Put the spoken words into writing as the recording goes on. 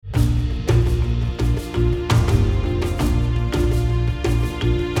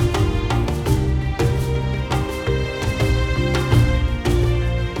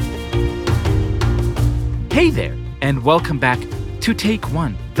and welcome back to Take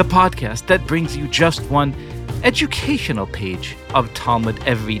One, the podcast that brings you just one educational page of Talmud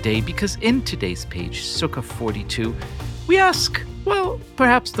every day, because in today's page, Sukkah 42, we ask, well,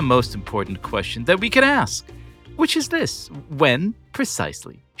 perhaps the most important question that we can ask, which is this: when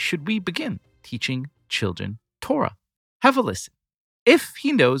precisely should we begin teaching children Torah? Have a listen. If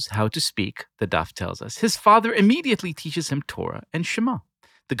he knows how to speak, the Daf tells us, his father immediately teaches him Torah and Shema.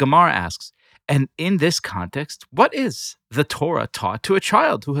 The Gemara asks, and in this context, what is the Torah taught to a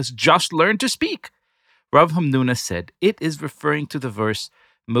child who has just learned to speak? Rav Hamnuna said, it is referring to the verse,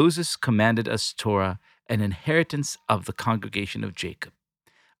 Moses commanded us Torah, an inheritance of the congregation of Jacob,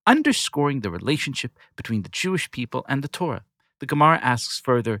 underscoring the relationship between the Jewish people and the Torah. The Gemara asks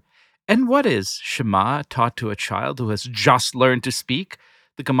further, and what is Shema taught to a child who has just learned to speak?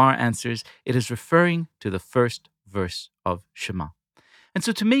 The Gemara answers, it is referring to the first verse of Shema. And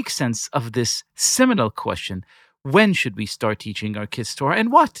so to make sense of this seminal question, when should we start teaching our kids Torah,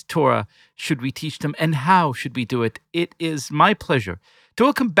 and what Torah should we teach them, and how should we do it? It is my pleasure to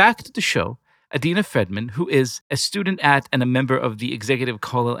welcome back to the show Adina Friedman, who is a student at and a member of the executive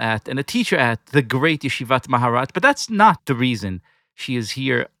kollel at and a teacher at the great Yeshivat Maharat. But that's not the reason she is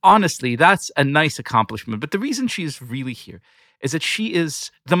here. Honestly, that's a nice accomplishment. But the reason she is really here is that she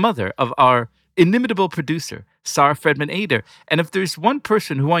is the mother of our inimitable producer, Sarah Friedman Ader. And if there's one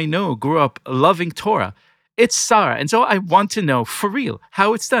person who I know grew up loving Torah, it's Sarah. And so I want to know, for real,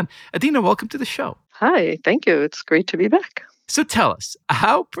 how it's done. Adina, welcome to the show. Hi, thank you. It's great to be back. So tell us,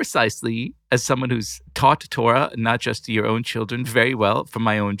 how precisely, as someone who's taught Torah, not just to your own children very well, from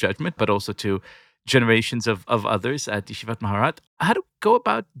my own judgment, but also to generations of others at Yeshivat Maharat, how to go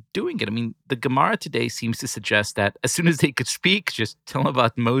about doing it? I mean, the Gemara today seems to suggest that as soon as they could speak, just tell them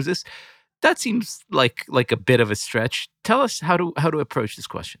about Moses. That seems like a bit of a stretch. Tell us how to approach this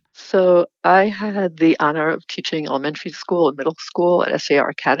question. So I had the honor of teaching elementary school and middle school at SAR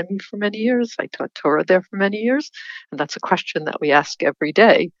Academy for many years. I taught Torah there for many years. And that's a question that we ask every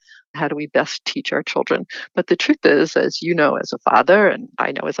day. How do we best teach our children? But the truth is, as you know as a father, and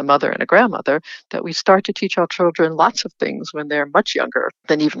I know as a mother and a grandmother, that we start to teach our children lots of things when they're much younger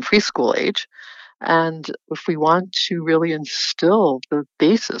than even preschool age. And if we want to really instill the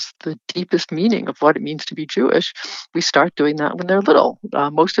basis, the deepest meaning of what it means to be Jewish, we start doing that when they're little.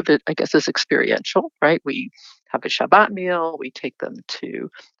 Most of it, I guess, is experiential, right? We have a Shabbat meal, we take them to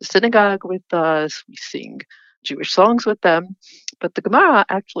the synagogue with us, we sing Jewish songs with them. But the Gemara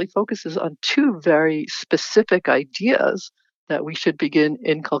actually focuses on two very specific ideas that we should begin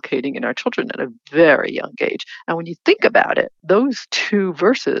inculcating in our children at a very young age. And when you think about it, those two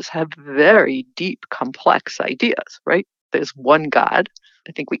verses have very deep, complex ideas, right? There's one God.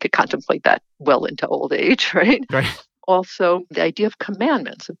 I think we could contemplate that well into old age, right? Right. Also, the idea of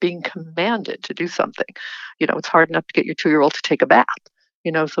commandments, of being commanded to do something. You know, it's hard enough to get your 2-year-old to take a bath.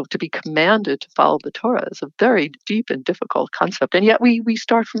 You know, so to be commanded to follow the Torah is a very deep and difficult concept. And yet we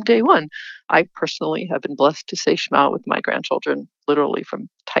start from day one. I personally have been blessed to say Shema with my grandchildren literally from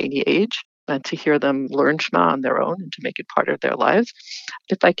tiny age, and to hear them learn Shema on their own and to make it part of their lives.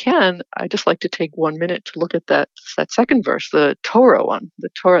 If I can, I just like to take 1 minute to look at that second verse, the Torah one, the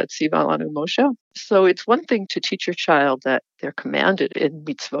Torah Tziva Lanu Moshe. So it's one thing to teach your child that they're commanded in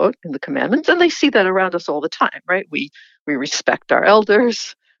mitzvot, in the commandments, and they see that around us all the time, right? We respect our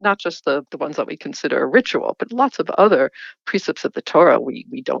elders, not just the ones that we consider a ritual, but lots of other precepts of the Torah. We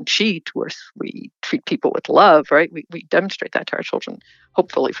don't cheat, we treat people with love, right? We demonstrate that to our children,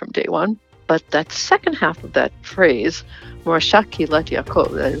 hopefully from day one. But that second half of that phrase, Morashat Kilat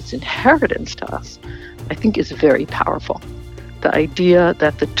Yaakov, that is inheritance to us, I think is very powerful. The idea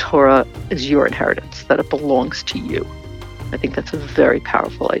that the Torah is your inheritance, that it belongs to you. I think that's a very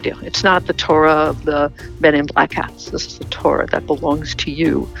powerful idea. It's not the Torah of the men in black hats. This is the Torah that belongs to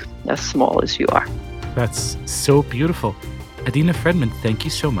you, as small as you are. That's so beautiful. Adina Friedman, thank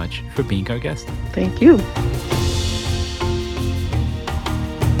you so much for being our guest. Thank you.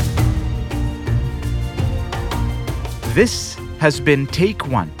 This has been Take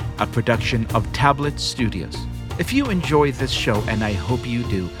One, a production of Tablet Studios. If you enjoy this show, and I hope you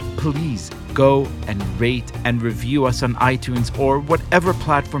do, please go and rate and review us on iTunes or whatever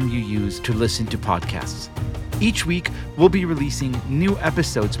platform you use to listen to podcasts. Each week, we'll be releasing new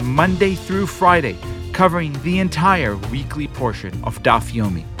episodes Monday through Friday, covering the entire weekly portion of Daf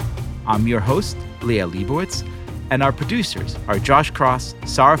Yomi. I'm your host, Leah Leibowitz, and our producers are Josh Cross,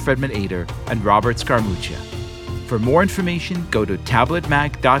 Sarah Friedman Ader, and Robert Scaramuccia. For more information, go to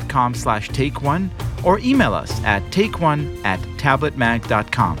tabletmag.com/takeone or email us at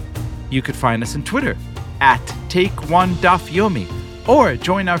takeone@tabletmag.com. You could find us on Twitter @TakeOneDafYomi or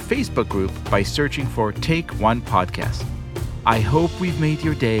join our Facebook group by searching for Take One Podcast. I hope we've made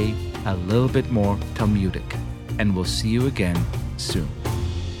your day a little bit more Talmudic, and we'll see you again soon.